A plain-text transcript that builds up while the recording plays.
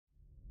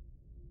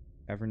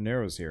Cavern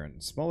narrows here,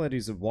 and small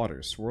eddies of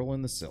water swirl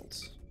in the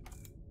silt.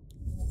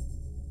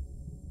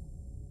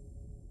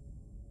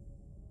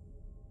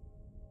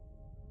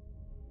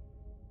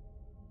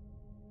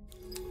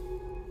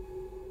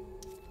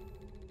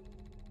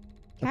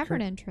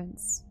 Cavern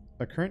entrance.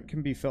 A current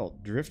can be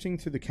felt drifting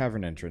through the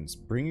cavern entrance,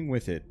 bringing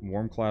with it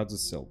warm clouds of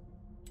silt.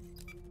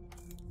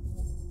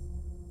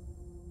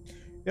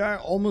 Yeah, I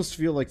almost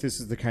feel like this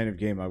is the kind of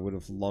game I would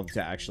have loved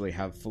to actually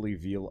have fully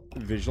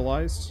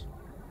visualized.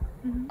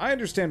 Mm-hmm. I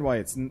understand why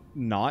it's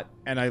not,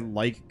 and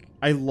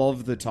I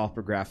love the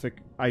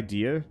topographic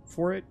idea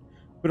for it,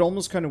 but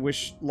almost kind of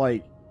wish,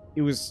 like,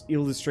 it was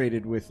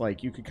illustrated with,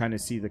 like, you could kind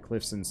of see the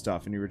cliffs and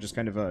stuff, and you were just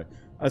kind of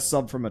a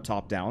sub from a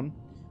top down.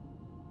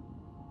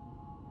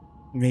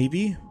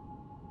 Maybe?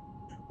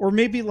 Or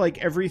maybe, like,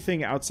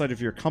 everything outside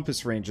of your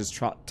compass range is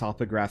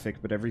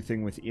topographic, but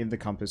everything within the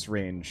compass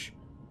range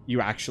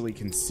you actually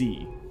can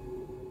see.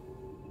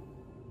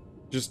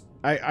 Just,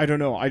 I don't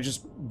know, I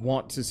just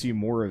want to see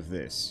more of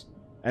this.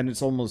 And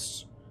it's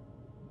almost...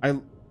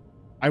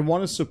 I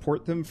want to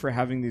support them for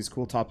having these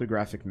cool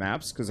topographic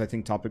maps, because I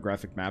think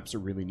topographic maps are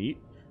really neat.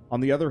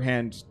 On the other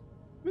hand,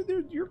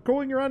 you're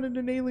going around in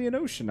an alien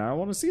ocean. I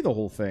want to see the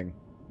whole thing.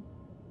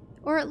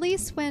 Or at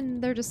least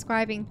when they're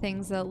describing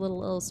things, a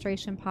little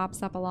illustration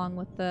pops up along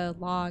with the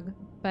log,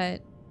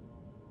 but...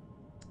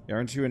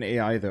 Aren't you an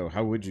AI, though?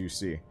 How would you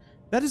see?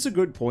 That is a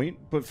good point,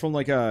 but from,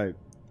 like,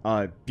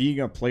 being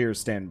a player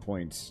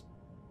standpoint...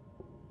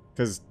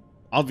 Because,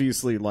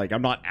 obviously, like,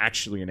 I'm not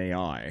actually an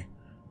AI.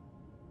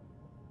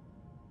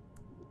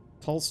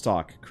 Tall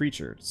stalk,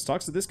 creature.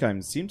 Stalks of this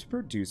kind seem to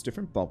produce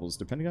different bubbles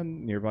depending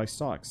on nearby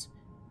stalks.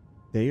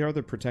 They are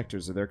the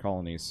protectors of their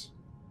colonies.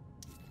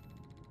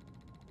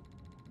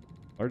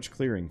 Large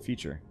clearing,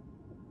 feature.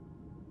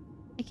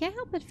 I can't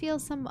help but feel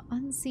some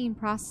unseen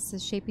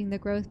processes shaping the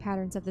growth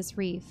patterns of this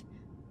reef.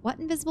 What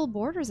invisible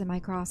borders am I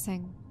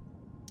crossing?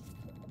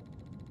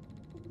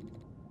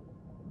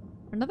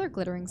 Another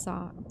glittering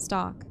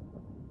stalk.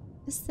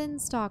 This thin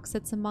stalk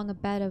sits among a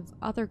bed of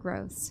other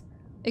growths,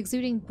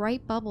 exuding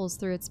bright bubbles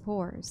through its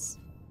pores.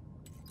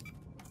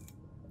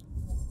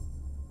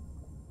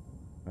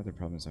 Other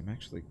problem is I'm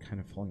actually kind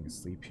of falling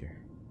asleep here.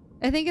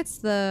 I think it's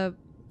the...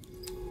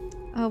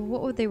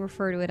 what would they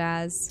refer to it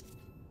as?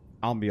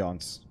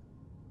 Ambiance.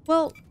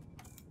 Well,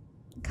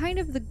 kind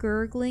of the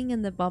gurgling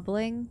and the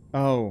bubbling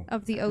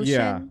of the ocean.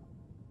 Yeah.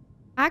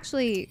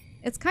 Actually,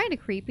 it's kind of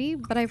creepy,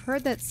 but I've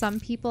heard that some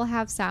people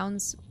have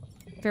sounds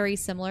very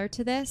similar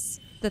to this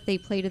that they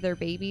play to their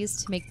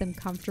babies to make them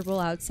comfortable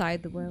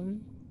outside the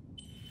womb.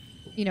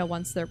 You know,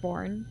 once they're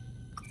born.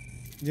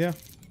 Yeah.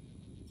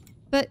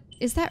 But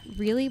is that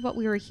really what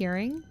we were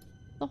hearing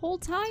the whole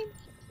time?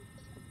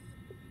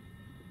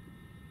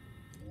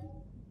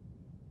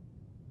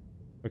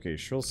 Okay,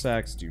 shrill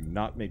sacs do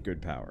not make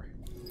good power.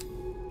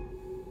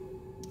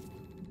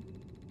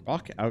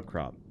 Rock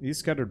outcrop. These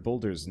scattered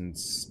boulders and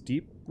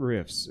steep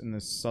rifts in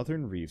the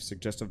southern reef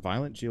suggest a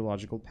violent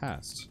geological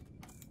past.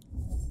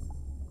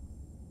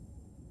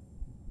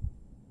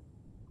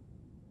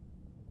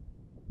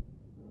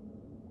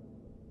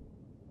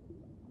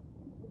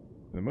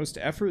 The most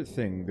effort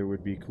thing that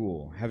would be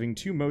cool, having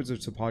two modes of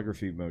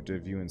topography mode to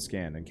view and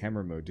scan, and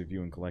camera mode to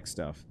view and collect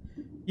stuff.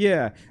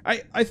 Yeah,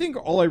 I think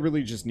all I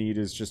really just need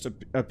is just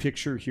a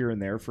picture here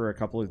and there for a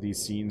couple of these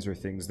scenes or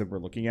things that we're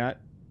looking at.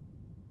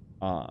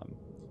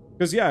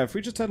 Because, yeah, if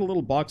we just had a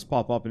little box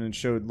pop up and it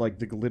showed, like,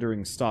 the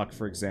glittering stock,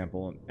 for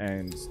example,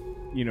 and,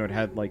 you know, it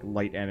had, like,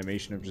 light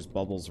animation of just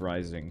bubbles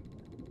rising.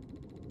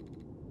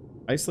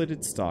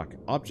 Isolated stock.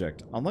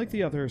 Object. Unlike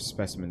the other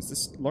specimens,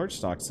 this large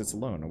stock sits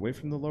alone, away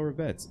from the lower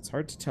beds. It's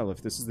hard to tell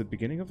if this is the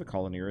beginning of a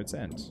colony or its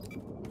end.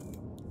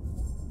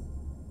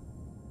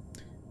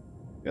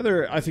 The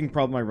other, I think,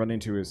 problem I run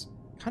into is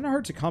kind of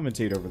hard to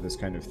commentate over this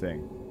kind of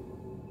thing.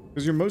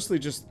 Because you're mostly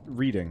just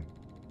reading.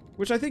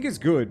 Which I think is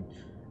good.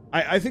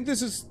 I think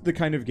this is the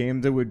kind of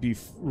game that would be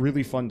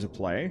really fun to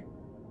play.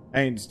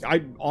 And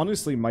I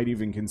honestly might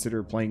even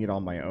consider playing it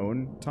on my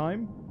own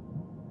time.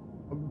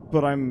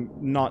 But I'm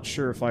not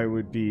sure if I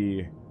would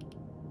be...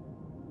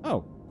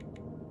 Oh.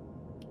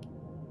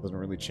 Doesn't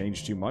really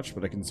change too much,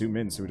 but I can zoom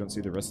in so we don't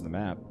see the rest of the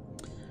map.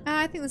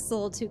 I think this is a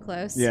little too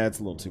close. Yeah, it's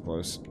a little too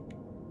close.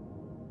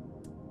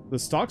 The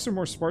stalks are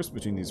more sparse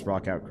between these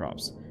rock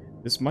outcrops.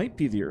 This might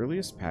be the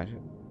earliest path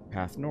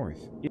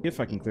north, if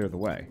I can clear the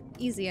way.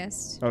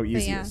 Easiest. Oh,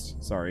 easiest.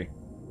 Yeah. Sorry.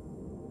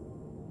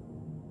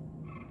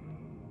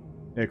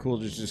 Yeah, cool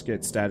to just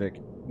get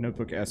static,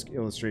 notebook-esque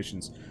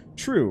illustrations.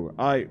 True,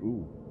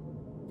 ooh.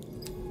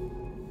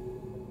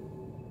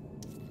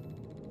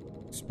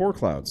 Spore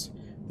clouds.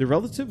 The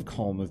relative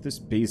calm of this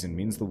basin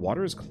means the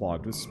water is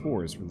clogged with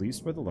spores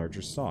released by the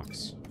larger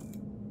stalks.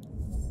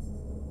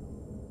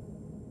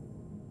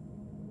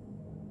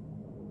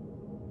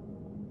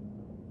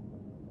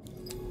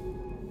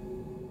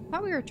 I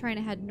thought we were trying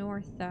to head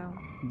north, though.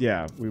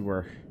 Yeah, we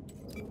were.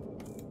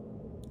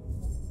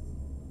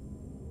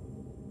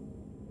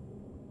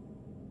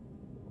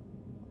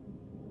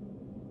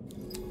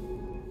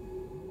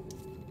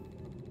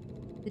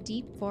 The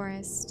deep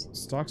forest.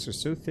 Stalks are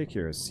so thick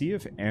here, a sea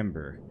of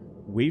amber.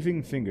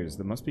 Waving fingers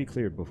that must be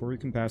cleared before we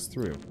can pass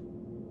through.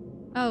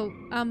 Oh,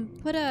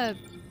 put a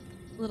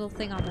little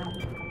thing on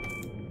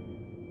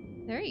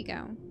them. There you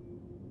go.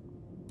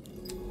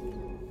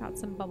 Got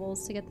some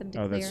bubbles to get them to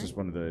clear. Oh, that's just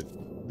one of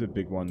the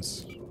big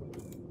ones.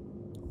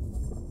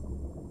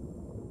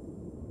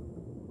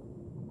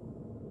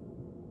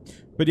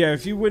 But yeah,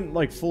 if you went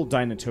like full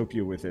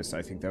Dinotopia with this,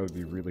 I think that would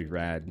be really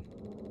rad.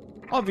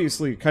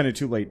 Obviously, kind of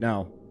too late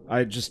now.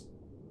 I just...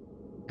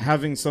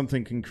 having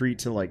something concrete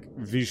to, like,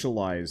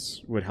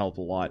 visualize would help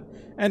a lot.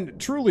 And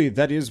truly,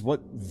 that is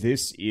what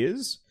this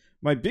is.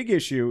 My big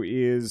issue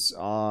is,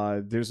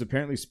 there's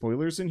apparently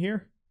spoilers in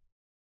here.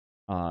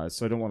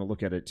 So I don't want to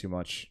look at it too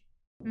much.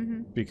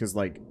 Mm-hmm. Because,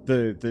 like,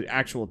 the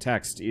actual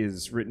text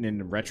is written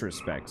in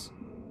retrospect.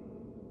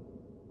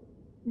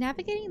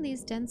 Navigating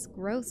these dense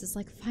growths is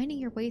like finding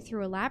your way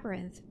through a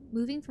labyrinth,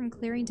 moving from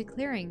clearing to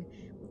clearing,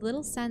 with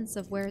little sense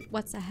of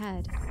what's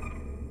ahead.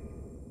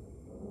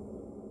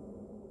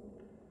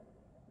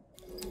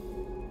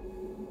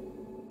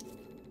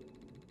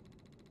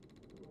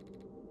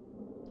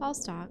 Tall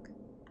stalk.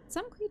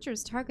 Some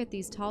creatures target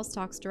these tall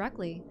stalks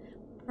directly,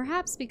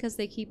 perhaps because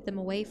they keep them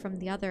away from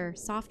the other,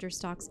 softer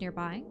stalks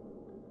nearby.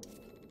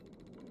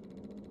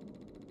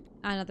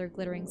 Another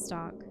glittering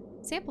stalk.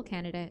 Sample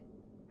candidate.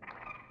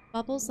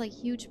 Bubbles like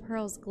huge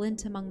pearls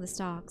glint among the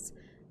stalks.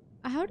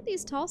 How do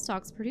these tall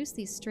stalks produce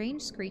these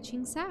strange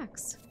screeching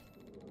sacs?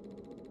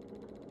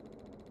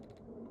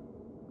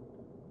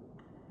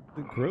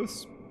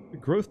 The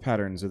growth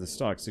patterns of the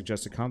stalks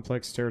suggest a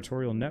complex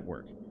territorial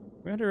network.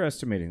 We're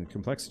underestimating the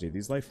complexity of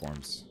these life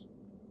forms.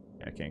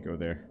 Yeah, I can't go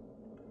there.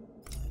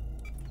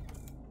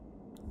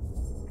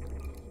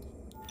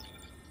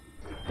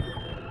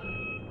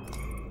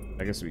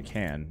 I guess we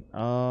can.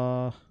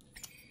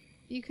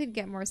 You could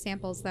get more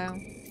samples, though.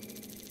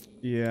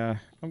 Yeah,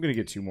 I'm gonna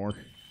get 2 more.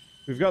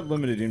 We've got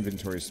limited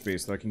inventory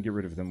space, so I can get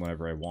rid of them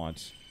whenever I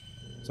want.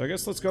 So I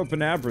guess let's go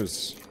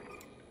Banabras.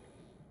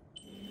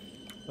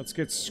 Let's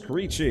get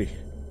Screechy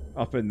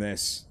up in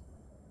this.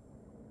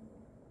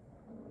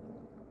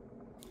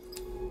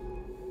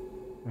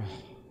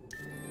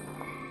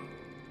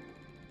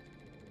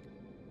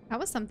 That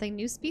was something.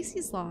 New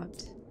species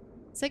logged.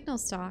 Signal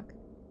stalk.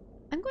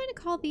 I'm going to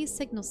call these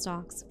signal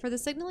stalks for the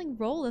signaling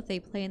role that they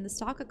play in the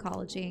stalk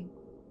ecology.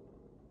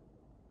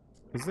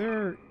 Is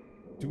there...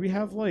 do we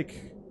have,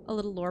 like... a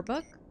little lore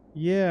book?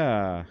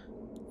 Yeah.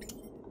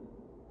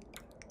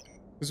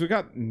 Because we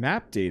got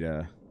map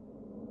data.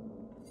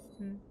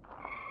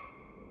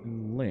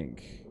 And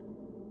link.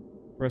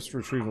 Rest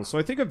retrieval. So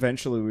I think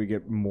eventually we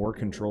get more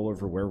control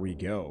over where we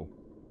go.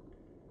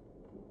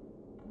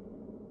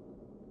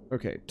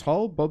 Okay.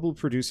 Tall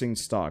bubble-producing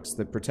stalks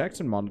that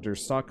protect and monitor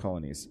stalk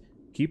colonies.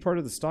 Key part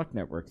of the stalk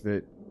network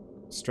that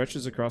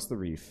stretches across the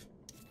reef.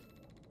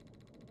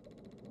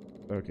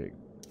 Okay.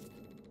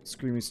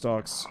 Screamy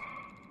stalks.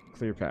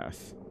 Clear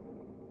path.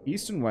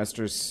 East and west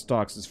are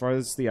stalks as far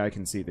as the eye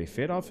can see. They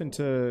fade off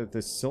into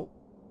the silt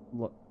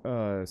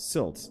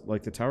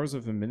like the towers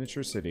of a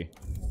miniature city.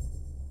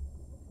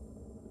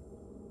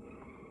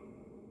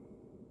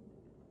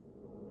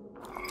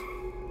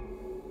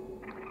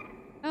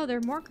 Oh, there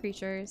are more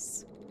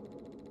creatures.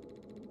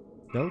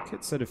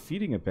 Delicate set of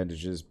feeding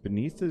appendages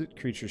beneath the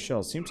creature's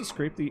shell seem to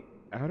scrape the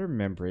outer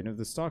membrane of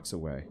the stalks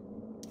away.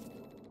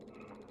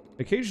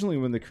 Occasionally,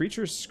 when the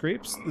creature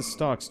scrapes the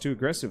stalks too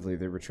aggressively,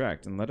 they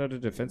retract and let out a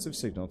defensive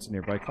signal to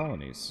nearby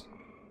colonies.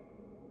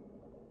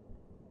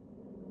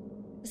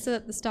 So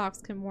that the stalks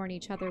can warn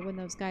each other when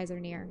those guys are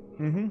near.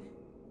 Mm-hmm.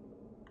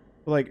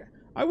 Like,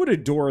 I would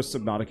adore a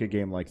Subnautica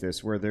game like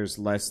this, where there's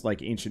less,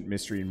 like, ancient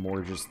mystery and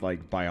more just,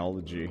 like,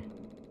 biology.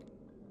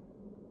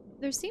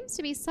 There seems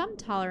to be some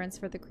tolerance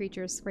for the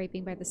creatures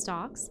scraping by the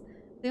stalks.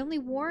 They only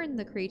warn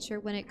the creature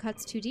when it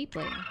cuts too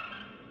deeply.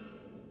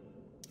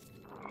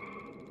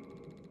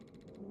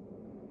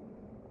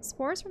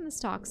 Spores from the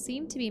stalks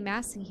seem to be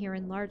massing here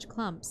in large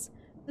clumps.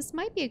 This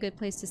might be a good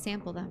place to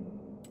sample them.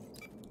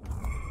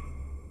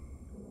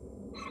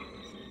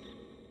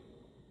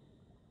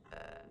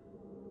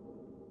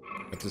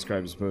 That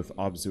describes both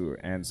Abzu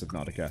and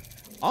Subnautica.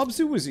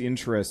 Abzu was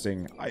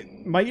interesting.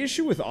 My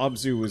issue with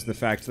Abzu was the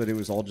fact that it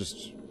was all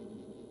just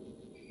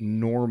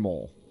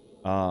normal.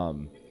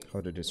 How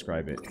to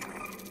describe it.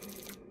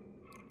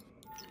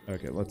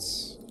 Okay,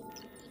 let's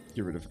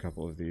get rid of a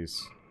couple of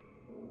these.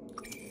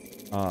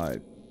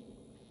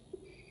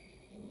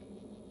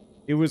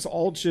 It was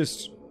all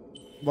just,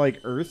 like,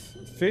 earth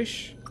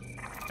fish,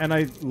 and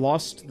I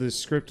lost the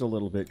script a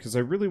little bit, because I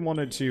really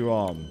wanted to,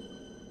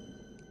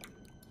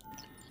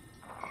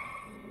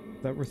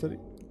 Is that worth it?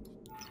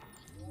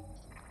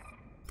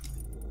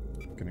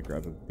 I'm gonna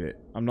grab a bit.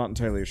 I'm not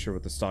entirely sure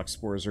what the stalk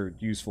spores are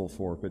useful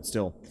for, but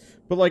still.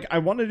 But, like, I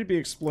wanted to be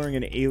exploring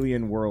an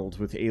alien world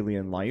with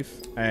alien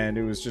life, and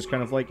it was just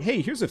kind of like,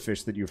 hey, here's a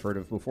fish that you've heard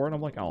of before, and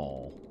I'm like,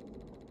 oh.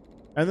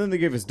 And then they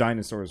gave us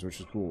dinosaurs, which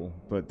was cool,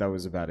 but that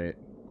was about it.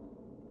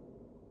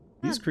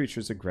 These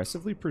creatures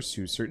aggressively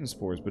pursue certain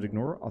spores, but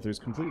ignore others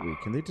completely.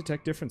 Can they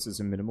detect differences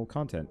in minimal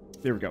content?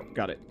 There we go.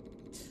 Got it.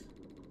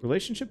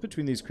 Relationship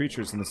between these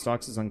creatures and the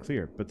stalks is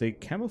unclear, but they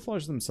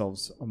camouflage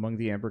themselves among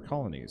the amber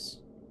colonies.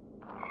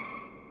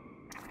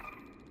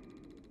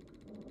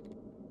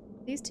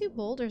 These two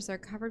boulders are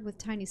covered with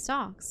tiny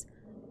stalks,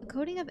 a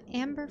coating of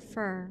amber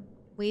fur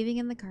waving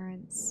in the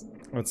currents.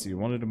 Let's see, you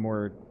wanted a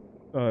more,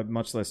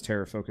 much less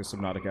terror-focused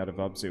hypnotic out of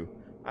Abzu.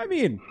 I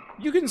mean,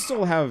 you can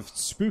still have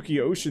spooky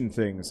ocean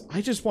things.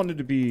 I just wanted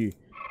to be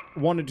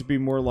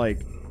more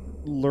like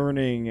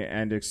learning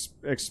and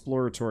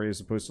exploratory as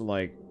opposed to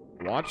like,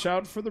 watch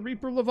out for the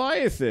Reaper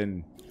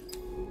Leviathan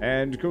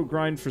and go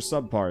grind for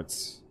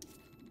subparts.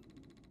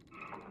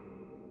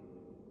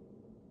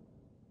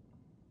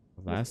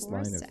 Last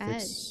line of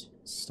fixed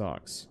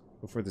stocks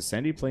before the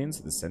sandy plains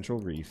of the Central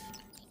Reef.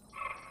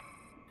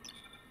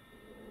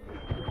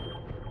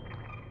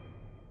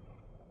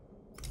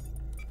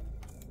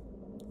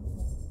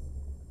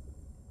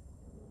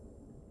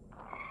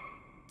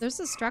 There's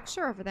a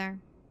structure over there.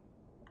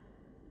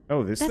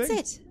 Oh, this thing?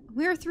 That's it.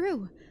 We're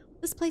through.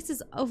 This place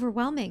is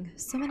overwhelming.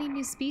 So many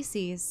new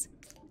species.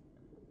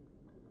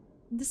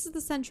 This is the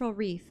Central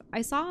Reef.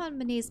 I saw on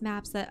Minae's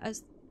maps that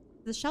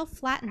the shelf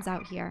flattens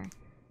out here.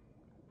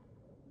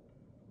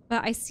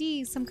 But I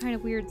see some kind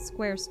of weird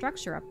square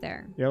structure up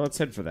there. Yeah, let's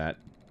head for that.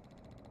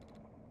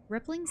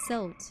 Rippling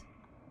silt.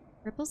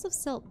 Ripples of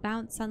silt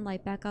bounce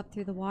sunlight back up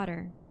through the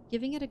water,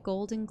 giving it a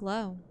golden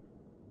glow.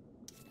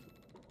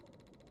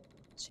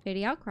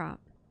 Shady outcrop.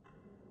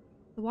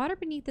 The water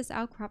beneath this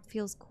outcrop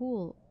feels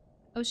cool,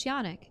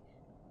 oceanic.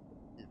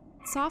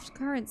 Soft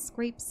currents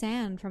scrape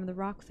sand from the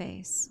rock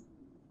face.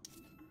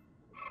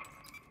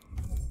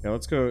 Yeah,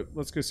 let's go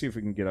see if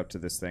we can get up to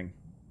this thing.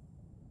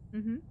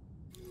 Mm-hmm.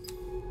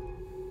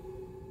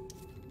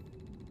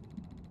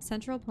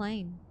 Central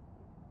Plain.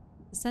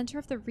 The center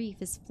of the reef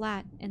is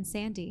flat and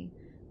sandy,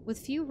 with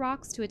few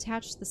rocks to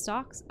attach the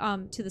stalks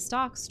to the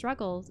stalks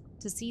struggle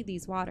to see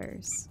these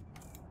waters.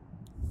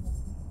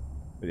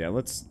 But yeah,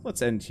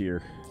 let's end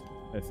here,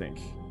 I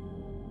think.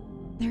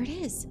 There it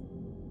is.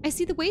 I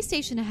see the way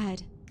station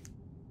ahead.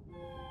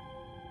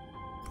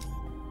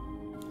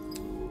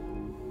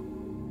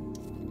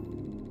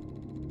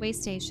 Way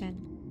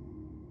station.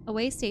 A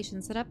way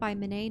station set up by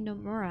Minae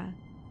Nomura.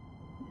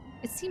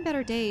 It's seen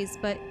better days,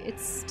 but it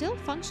still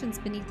functions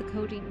beneath the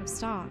coating of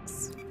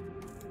stalks.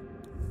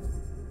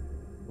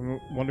 I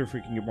wonder if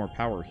we can get more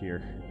power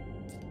here.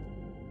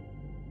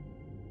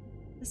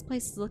 This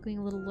place is looking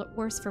a little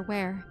worse for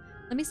wear.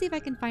 Let me see if I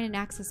can find an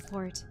access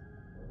port.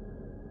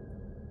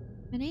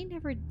 Minae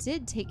never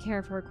did take care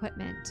of her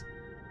equipment.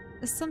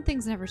 Some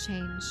things never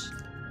change.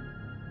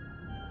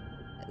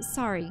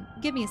 Sorry,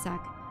 give me a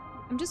sec.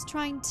 I'm just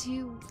trying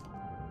to...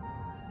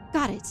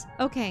 Got it.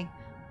 Okay.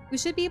 We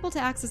should be able to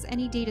access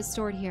any data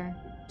stored here.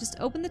 Just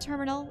open the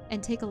terminal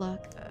and take a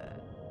look.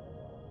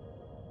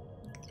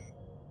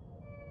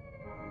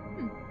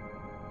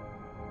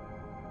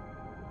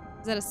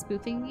 Is that a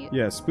spoofing?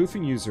 Yeah,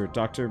 spoofing user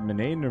Dr.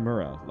 Minae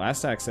Nomura.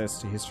 Last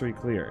access to history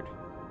cleared.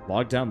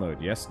 Log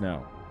download. Yes,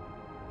 no.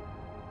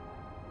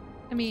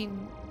 I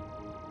mean...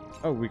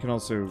 Oh, we can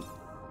also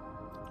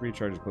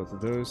recharge both of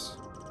those.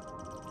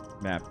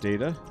 Map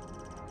data.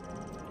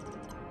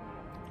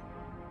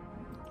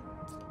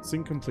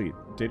 Sync complete.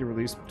 Data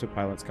released to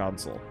pilot's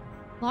console.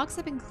 Logs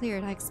have been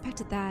cleared. I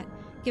expected that,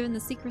 given the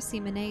secrecy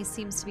Minae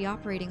seems to be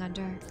operating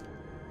under.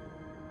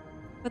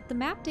 But the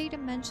map data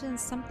mentions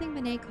something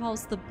Minae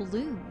calls the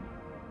Bloom,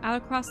 out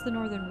across the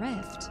Northern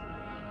Rift.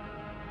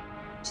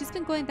 She's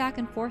been going back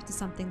and forth to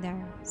something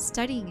there,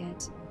 studying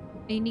it.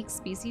 A unique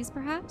species,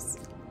 perhaps?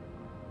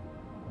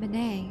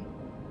 Minae,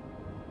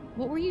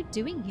 what were you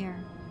doing here?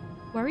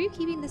 Why were you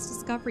keeping this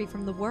discovery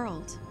from the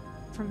world?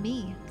 From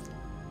me?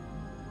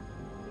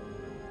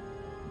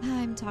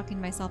 I'm talking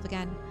to myself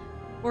again.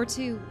 Or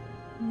to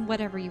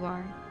whatever you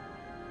are.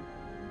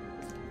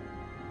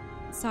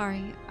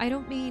 Sorry, I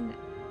don't mean...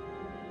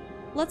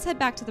 Let's head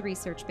back to the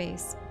research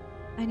base.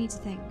 I need to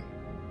think.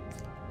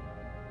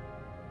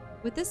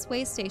 With this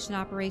way station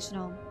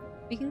operational,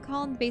 we can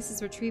call in the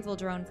base's retrieval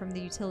drone from the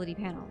utility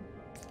panel.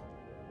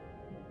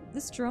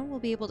 This drone will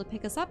be able to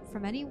pick us up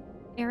from any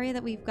area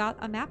that we've got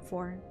a map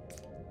for.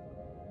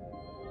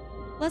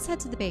 Let's head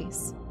to the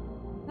base.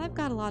 I've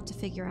got a lot to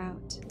figure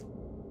out.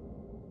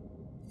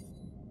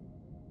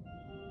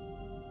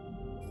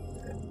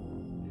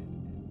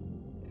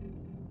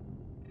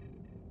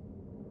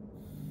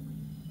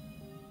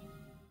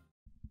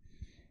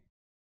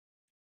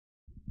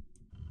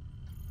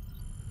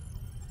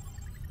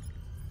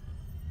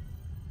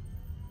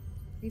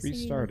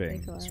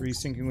 Restarting. It's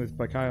resyncing with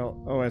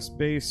Bacile OS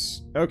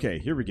base. Okay,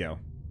 here we go.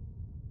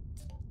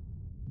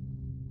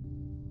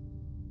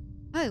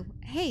 Oh,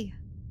 hey.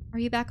 Are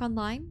you back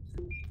online?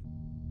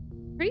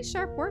 Pretty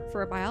sharp work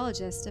for a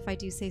biologist, if I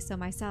do say so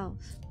myself.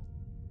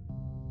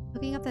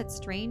 Hooking up that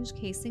strange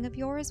casing of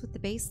yours with the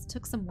base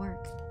took some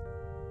work.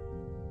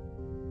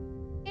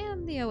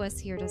 And the OS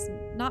here does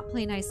not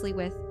play nicely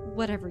with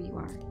whatever you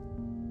are.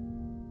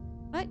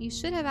 But you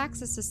should have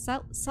access to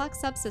select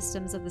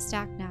subsystems of the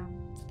stack now.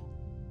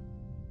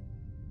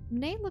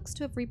 Minae looks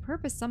to have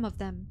repurposed some of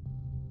them,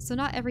 so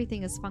not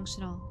everything is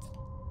functional.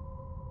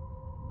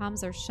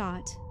 Comms are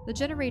shot, the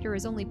generator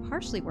is only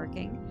partially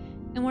working,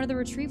 and one of the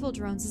retrieval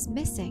drones is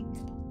missing.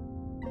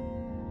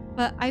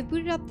 But I've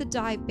booted up the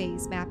dive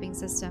base mapping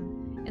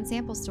system and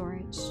sample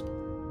storage.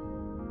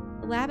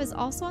 The lab is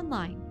also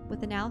online,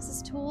 with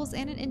analysis tools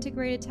and an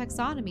integrated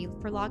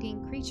taxonomy for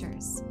logging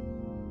creatures.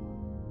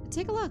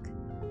 Take a look.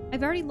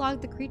 I've already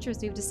logged the creatures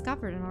we've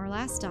discovered in our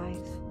last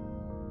dive.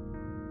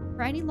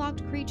 For any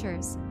logged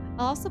creatures,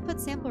 I'll also put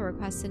sample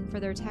requests in for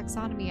their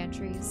taxonomy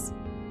entries.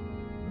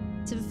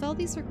 To fulfill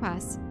these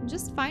requests,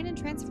 just find and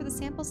transfer the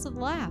samples to the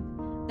lab,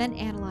 then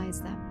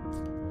analyze them.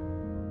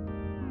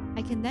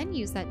 I can then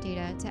use that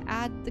data to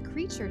add to the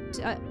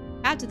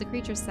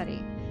creature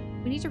study.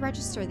 We need to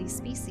register these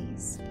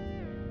species.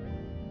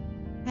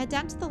 Head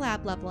down to the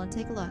lab level and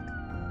take a look.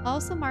 I'll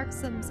also mark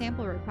some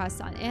sample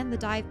requests and the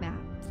dive map.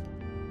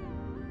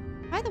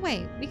 By the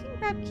way, we can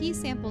grab key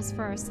samples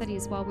for our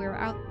studies while we're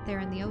out there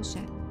in the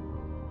ocean.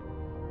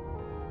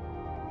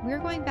 We're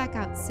going back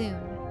out soon.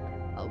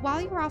 While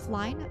you were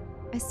offline,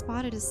 I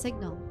spotted a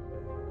signal.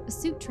 A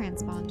suit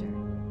transponder.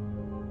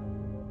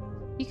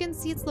 You can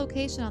see its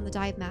location on the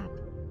dive map.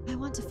 I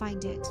want to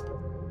find it.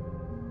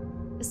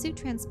 A suit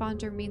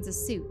transponder means a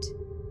suit,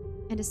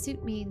 and a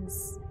suit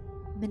means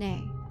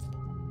Minae.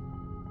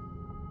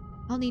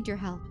 I'll need your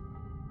help.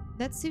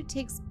 That suit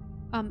takes,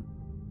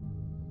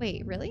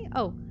 wait, really?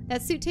 Oh,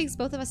 that suit takes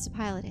both of us to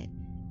pilot it,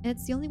 and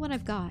it's the only one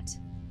I've got.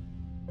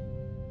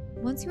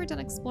 Once you are done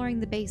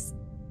exploring the base,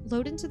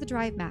 load into the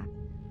drive map.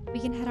 We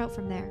can head out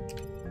from there.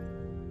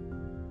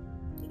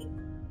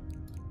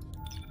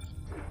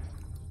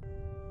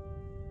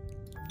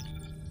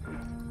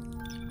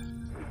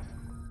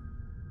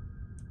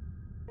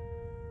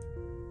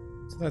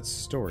 So that's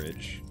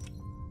storage.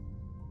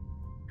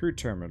 Crew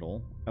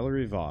terminal,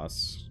 Ellery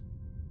Vas.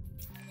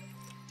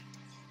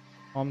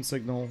 Comm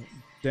signal,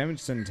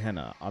 damaged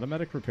antenna,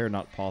 automatic repair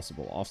not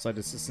possible, offsite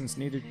assistance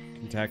needed,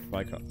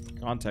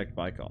 contact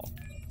by call.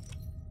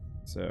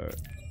 So,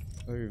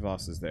 Ellery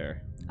Vas is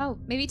there. Oh,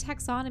 maybe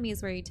taxonomy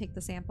is where you take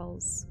the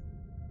samples.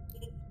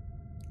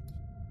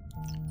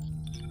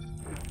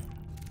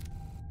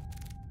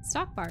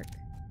 Stock bark.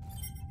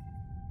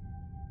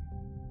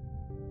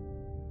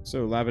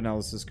 So, lab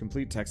analysis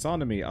complete,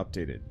 taxonomy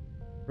updated.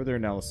 Further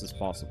analysis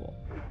possible.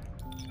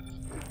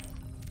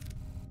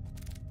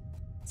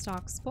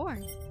 Stock spore.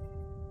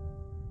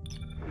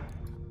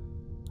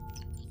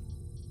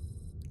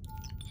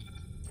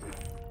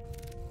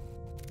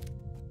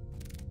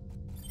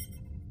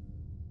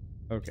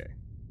 Okay.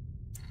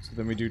 So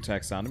then we do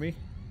taxonomy.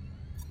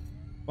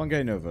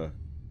 Fungi nova.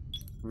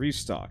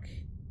 Restock.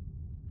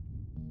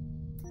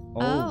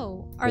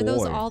 Oh, are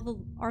those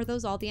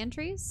boy. all the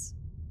entries?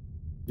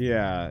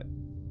 Yeah.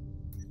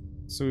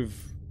 So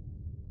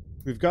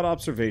we've got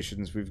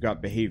observations, we've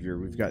got behavior,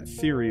 we've got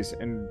theories,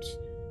 and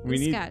we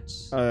need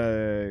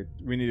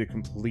to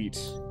complete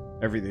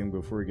everything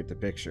before we get the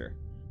picture.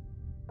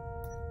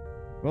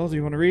 Well, do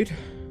you want to read?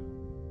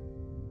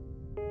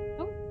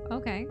 Oh,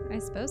 okay. I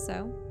suppose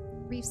so.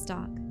 Reef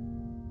stock.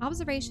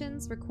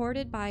 Observations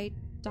recorded by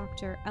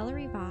Dr.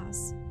 Ellery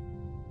Vas.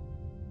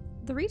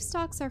 The reef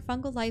stalks are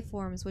fungal life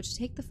forms which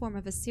take the form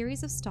of a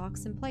series of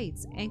stalks and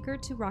plates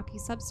anchored to rocky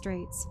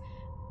substrates.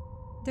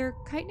 Their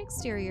chitin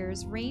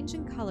exteriors range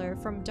in color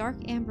from dark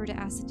amber to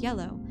acid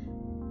yellow,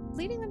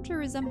 leading them to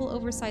resemble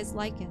oversized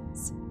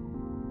lichens.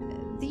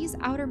 This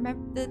outer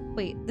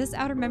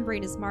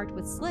membrane is marked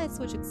with slits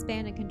which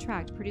expand and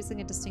contract,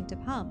 producing a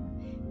distinctive hum.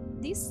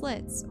 These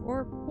slits,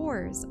 or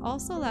pores,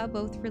 also allow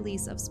both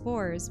release of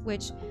spores,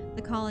 which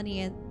the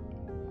colony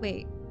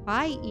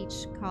by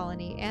each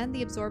colony, and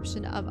the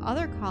absorption of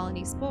other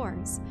colony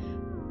spores.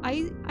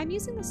 I'm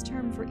using this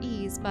term for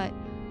ease, but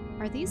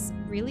are these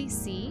really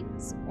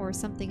seeds or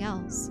something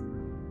else?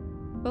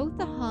 Both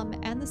the hum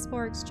and the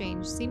spore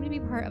exchange seem to be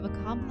part of a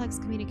complex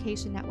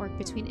communication network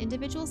between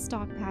individual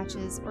stalk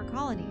patches or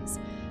colonies.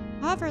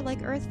 However,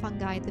 like earth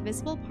fungi, the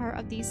visible part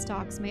of these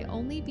stalks may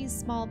only be a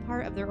small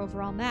part of their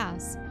overall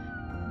mass.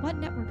 What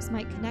networks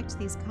might connect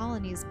these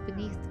colonies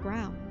beneath the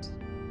ground?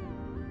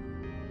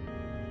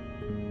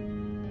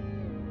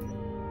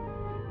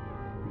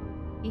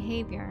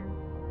 Behavior.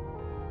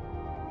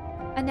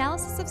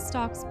 Analysis of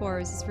stalk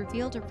spores has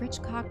revealed a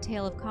rich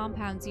cocktail of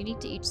compounds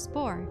unique to each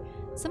spore,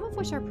 some of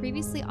which are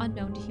previously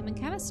unknown to human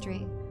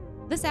chemistry.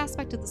 This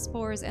aspect of the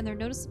spores and their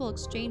noticeable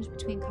exchange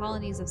between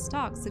colonies of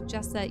stalks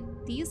suggests that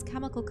these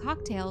chemical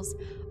cocktails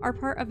are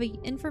part of an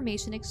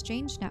information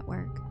exchange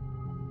network.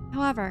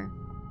 However,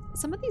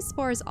 some of these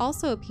spores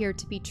also appear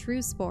to be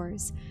true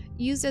spores,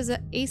 used as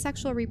an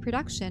asexual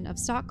reproduction of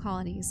stalk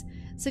colonies,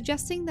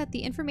 suggesting that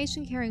the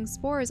information-carrying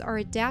spores are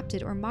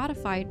adapted or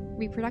modified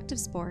reproductive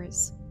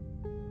spores.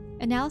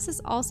 Analysis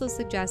also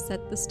suggests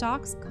that the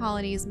stalk's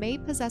colonies may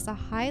possess a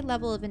high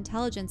level of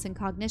intelligence and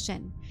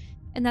cognition,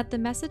 and that the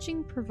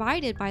messaging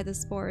provided by the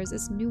spores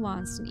is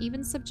nuanced and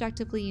even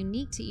subjectively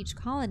unique to each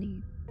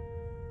colony.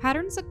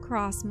 Patterns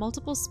across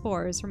multiple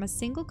spores from a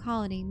single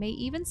colony may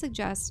even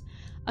suggest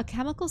a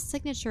chemical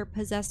signature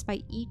possessed by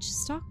each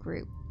stalk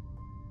group.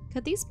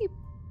 Could these be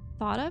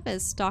thought of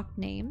as stalk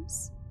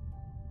names?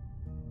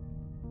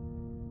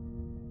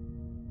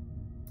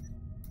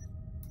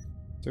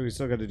 So we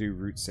still got to do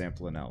root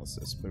sample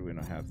analysis, but we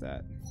don't have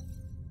that.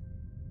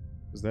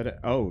 Is that it?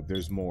 Oh,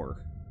 there's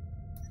more.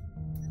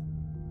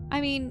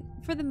 I mean,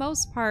 for the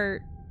most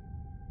part,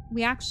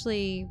 we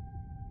actually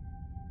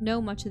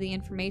know much of the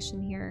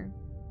information here.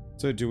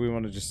 So do we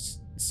want to just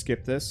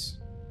skip this?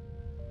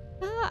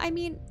 I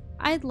mean,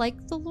 I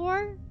like the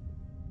lore.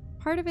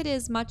 Part of it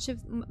is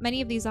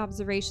many of these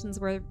observations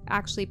were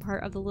actually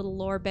part of the little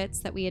lore bits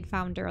that we had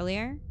found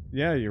earlier.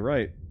 Yeah, you're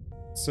right.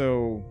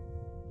 So...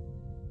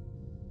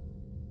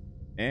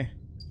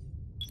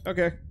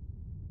 Okay.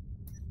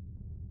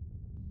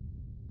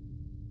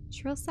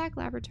 Shrill-sac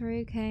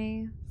laboratory,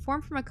 okay.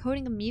 Formed from a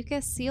coating of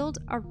mucus sealed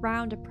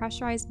around a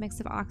pressurized mix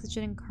of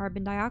oxygen and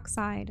carbon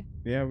dioxide.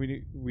 Yeah,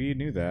 we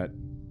knew that.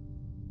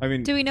 I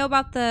mean... Do we know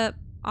about the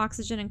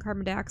oxygen and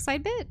carbon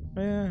dioxide bit?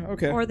 Yeah,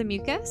 okay. Or the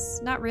mucus?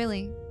 Not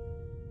really.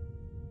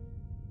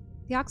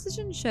 The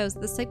oxygen shows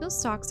that the signal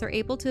stalks are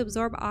able to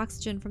absorb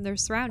oxygen from their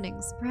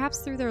surroundings, perhaps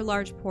through their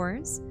large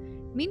pores.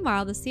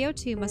 Meanwhile, the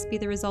CO2 must be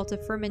the result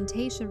of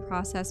fermentation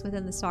process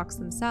within the stalks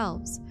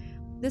themselves.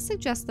 This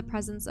suggests the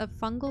presence of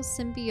fungal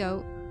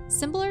symbiote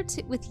similar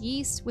with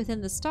yeast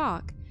within the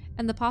stalk,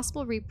 and the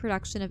possible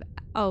reproduction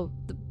of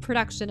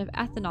production of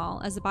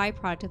ethanol as a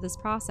byproduct of this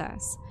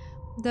process,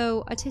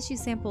 though a tissue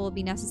sample will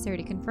be necessary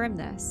to confirm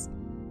this.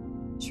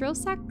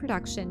 Shrill-sac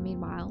production,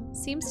 meanwhile,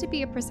 seems to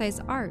be a precise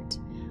art.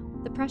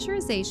 The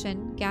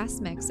pressurization, gas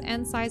mix,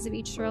 and size of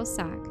each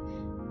shrill-sac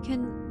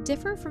can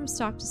differ from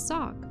stalk to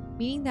stalk,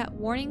 meaning that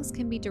warnings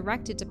can be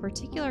directed to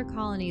particular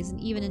colonies and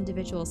even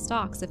individual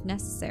stalks if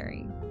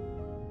necessary.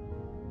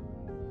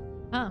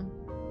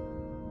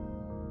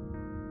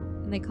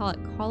 And they call it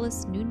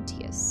Collus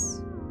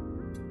nuntius.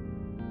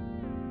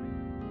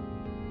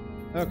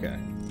 Okay.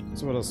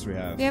 So what else do we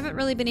have? We haven't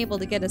really been able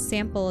to get a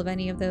sample of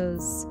any of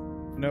those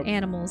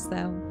animals,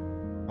 though.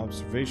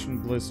 Observation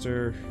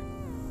blister.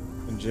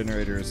 And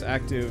generator is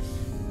active.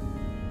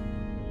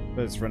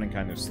 But it's running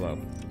kind of slow.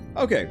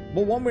 Okay.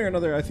 Well, one way or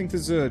another, I think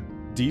this is a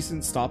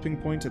decent stopping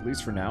point, at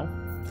least for now.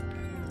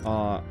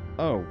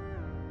 Oh.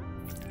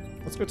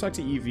 Let's go talk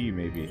to EV,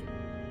 maybe.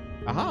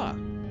 Aha!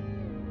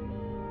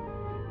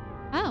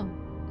 Oh.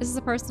 Is this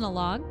a personal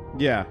log?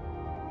 Yeah.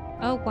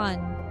 Oh,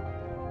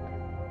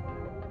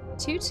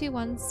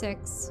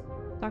 2216.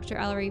 Dr.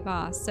 Ellery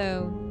Vas,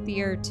 so the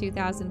year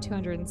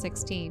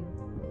 2216.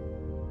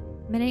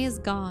 Minae is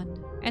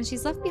gone, and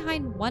she's left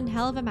behind one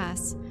hell of a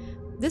mess.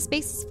 This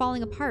base is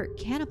falling apart,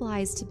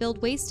 cannibalized to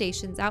build way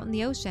stations out in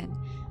the ocean.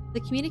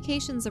 The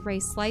communications array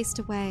sliced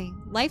away,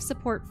 life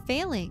support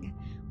failing.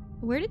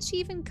 Where did she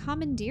even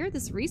commandeer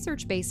this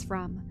research base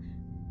from?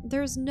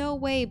 There's no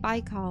way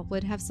Baikal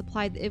would have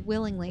supplied it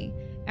willingly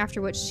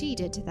after what she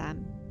did to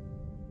them.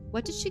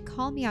 What did she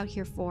call me out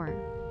here for?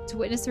 To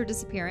witness her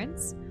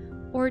disappearance?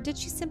 Or did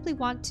she simply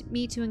want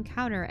me to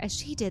encounter, as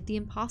she did, the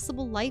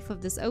impossible life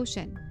of this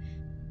ocean?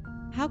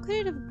 How could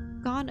it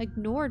have gone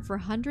ignored for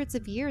hundreds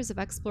of years of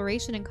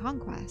exploration and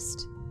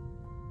conquest?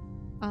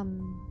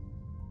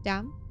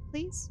 Down,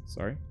 please?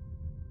 Sorry?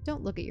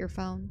 Don't look at your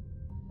phone.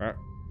 Oh,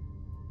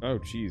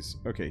 jeez.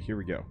 Okay, here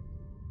we go.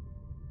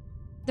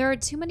 There are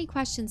too many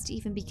questions to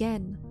even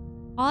begin.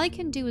 All I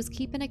can do is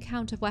keep an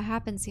account of what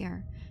happens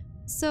here.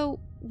 So,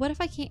 what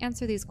if I can't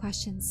answer these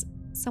questions?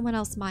 Someone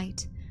else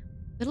might.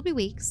 It'll be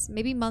weeks,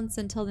 maybe months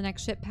until the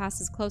next ship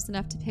passes close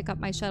enough to pick up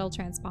my shuttle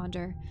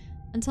transponder.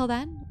 Until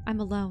then, I'm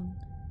alone.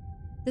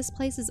 This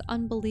place is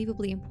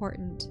unbelievably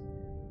important.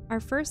 Our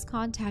first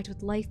contact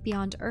with life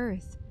beyond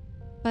Earth.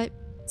 But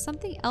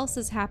something else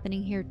is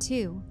happening here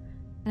too,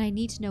 and I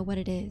need to know what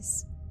it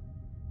is.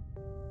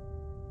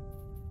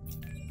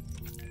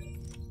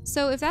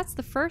 So if that's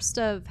the first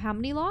of how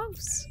many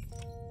logs?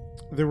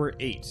 There were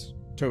 8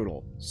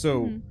 total.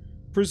 So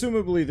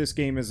presumably this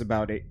game is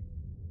about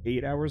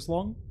 8 hours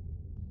long?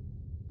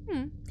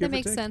 That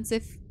makes sense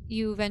if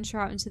you venture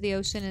out into the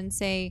ocean and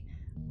say,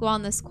 go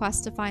on this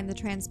quest to find the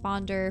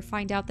transponder,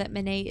 find out that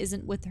Minae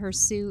isn't with her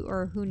suit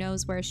or who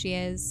knows where she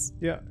is.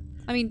 Yeah.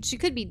 I mean, she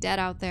could be dead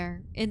out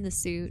there in the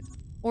suit,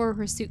 or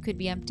her suit could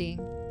be empty.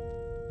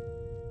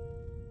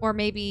 Or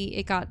maybe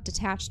it got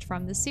detached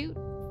from the suit.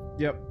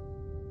 Yep.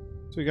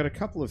 So we got a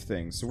couple of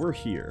things. So we're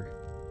here.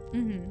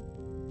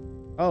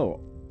 Oh.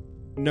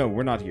 No,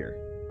 we're not here.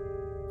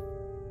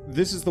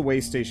 This is the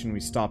way station we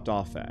stopped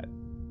off at.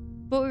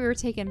 But we were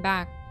taken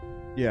back.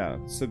 Yeah,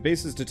 so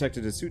base has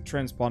detected a suit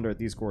transponder at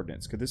these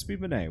coordinates. Could this be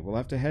Minae? We'll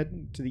have to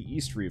head to the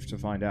East Reef to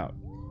find out.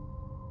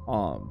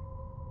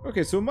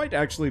 Okay, so it might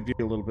actually be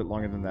a little bit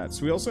longer than that.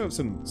 So we also have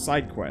some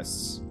side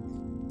quests.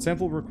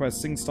 Sample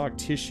requests stock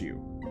tissue.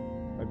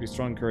 Might be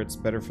strong currents,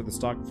 better for the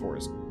stock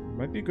forest.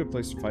 Might be a good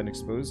place to find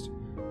exposed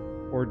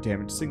or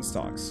damaged sing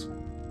stalks.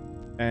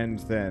 And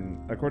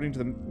then, according to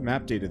the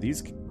map data,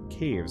 these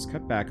caves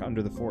cut back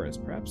under the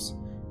forest. Perhaps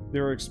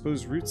there are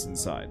exposed roots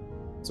inside.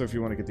 So if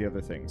you want to get the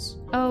other things.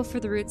 Oh, for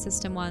the root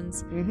system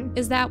ones.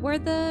 Is that where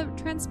the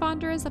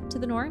transponder is, up to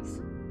the north?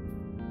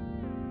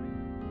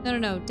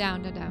 No,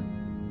 down.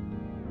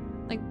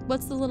 Like,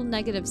 what's the little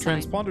negative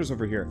sign? Transponder's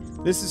over here.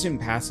 This is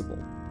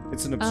impassable.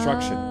 It's an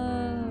obstruction.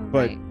 Oh,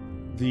 but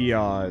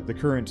right. the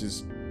current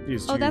is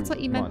Oh, that's what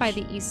you meant by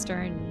the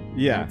eastern.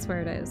 Yeah. That's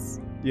where it is.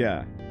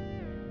 Yeah.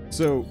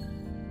 So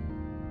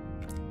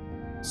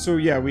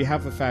yeah, we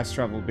have a fast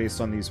travel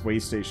based on these way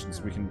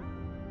stations. We can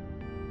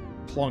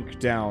plunk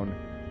down,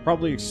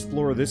 probably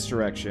explore this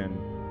direction,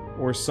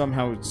 or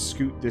somehow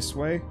scoot this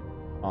way.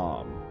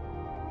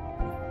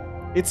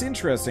 It's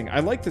interesting. I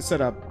like the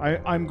setup.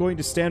 I'm going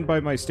to stand by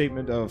my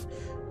statement of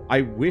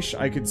I wish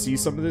I could see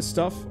some of this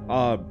stuff.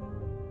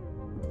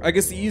 I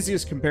guess the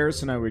easiest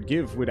comparison I would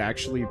give would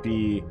actually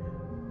be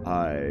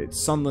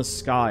Sunless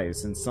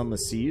Skies and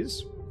Sunless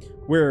Seas,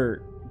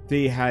 where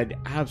they had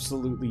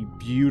absolutely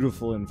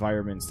beautiful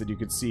environments that you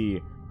could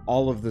see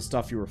all of the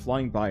stuff you were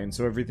flying by, and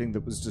so everything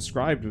that was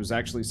described was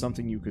actually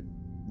something you could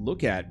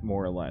look at,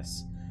 more or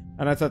less.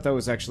 And I thought that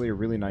was actually a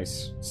really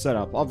nice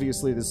setup.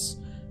 Obviously, this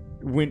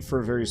went for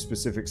a very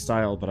specific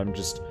style, but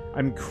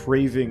I'm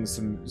craving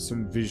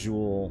some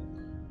visual,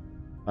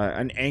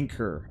 an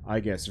anchor,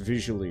 I guess,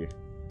 visually,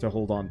 to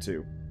hold on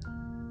to.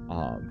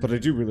 But I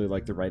do really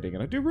like the writing,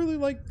 and I do really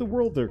like the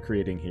world they're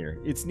creating here.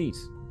 It's neat.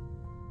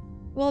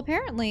 Well,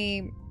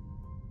 apparently,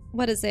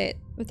 what is it?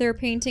 They're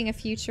painting a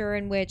future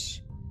in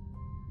which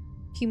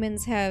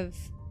humans have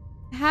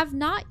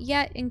not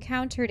yet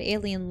encountered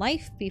alien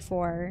life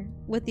before,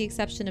 with the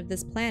exception of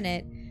this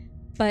planet,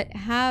 but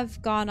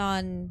have gone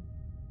on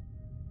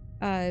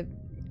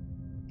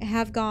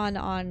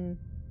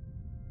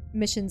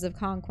missions of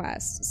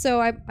conquest.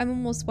 So I'm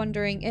almost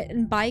wondering,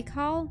 in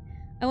Baikal,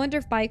 I wonder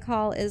if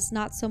Baikal is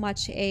not so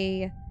much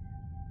a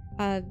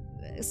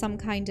some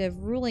kind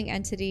of ruling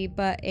entity,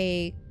 but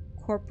a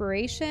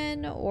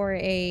corporation or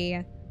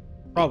a...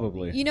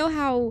 Probably. You know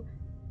how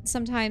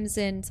sometimes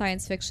in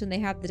science fiction they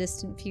have the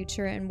distant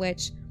future in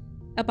which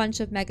a bunch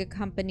of mega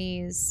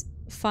companies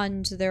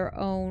fund their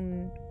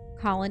own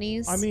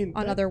colonies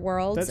on other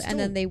worlds, and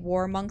then they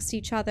war amongst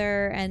each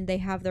other, and they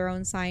have their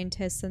own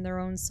scientists and their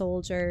own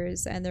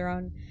soldiers and their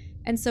own...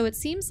 And so it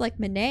seems like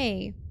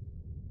Minae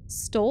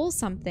stole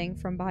something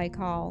from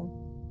Baikal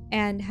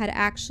and had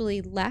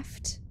actually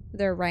left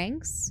their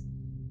ranks.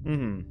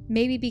 Mm-hmm.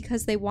 Maybe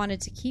because they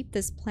wanted to keep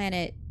this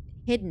planet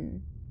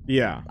hidden.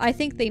 Yeah. I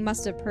think they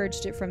must have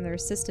purged it from their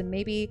system.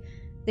 Maybe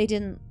they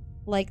didn't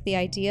like the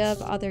idea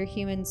of other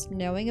humans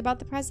knowing about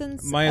the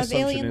presence of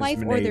alien life.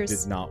 My assumption is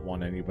Minae did not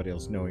want anybody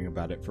else knowing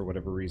about it for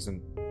whatever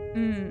reason.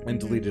 And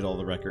deleted all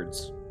the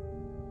records.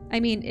 I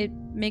mean, it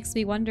makes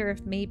me wonder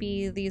if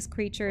maybe these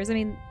creatures... I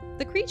mean,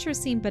 the creatures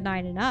seem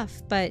benign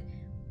enough, but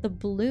the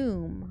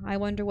bloom, I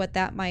wonder what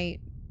that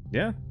might...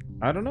 Yeah,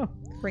 I don't know.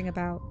 ...bring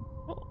about.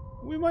 Well,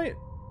 we might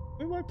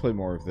play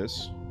more of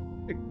this.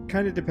 It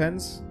kind of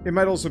depends. It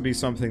might also be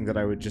something that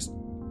I would just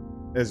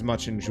as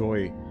much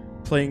enjoy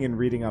playing and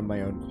reading on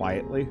my own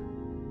quietly.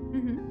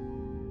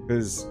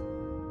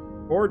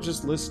 Or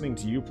just listening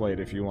to you play it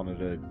if you wanted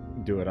to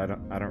do it. I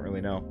don't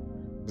really know.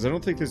 Because I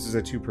don't think this is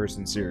a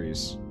two-person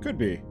series. Could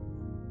be,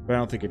 but I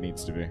don't think it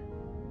needs to be.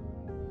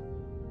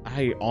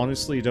 I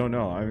honestly don't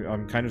know.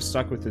 I'm kind of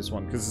stuck with this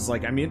one, because it's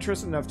like, I'm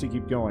interested enough to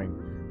keep going,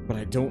 but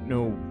I don't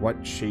know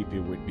what shape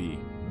it would be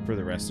for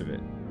the rest of it.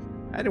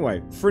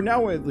 Anyway, for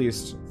now at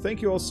least,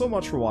 thank you all so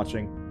much for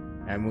watching,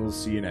 and we'll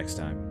see you next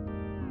time.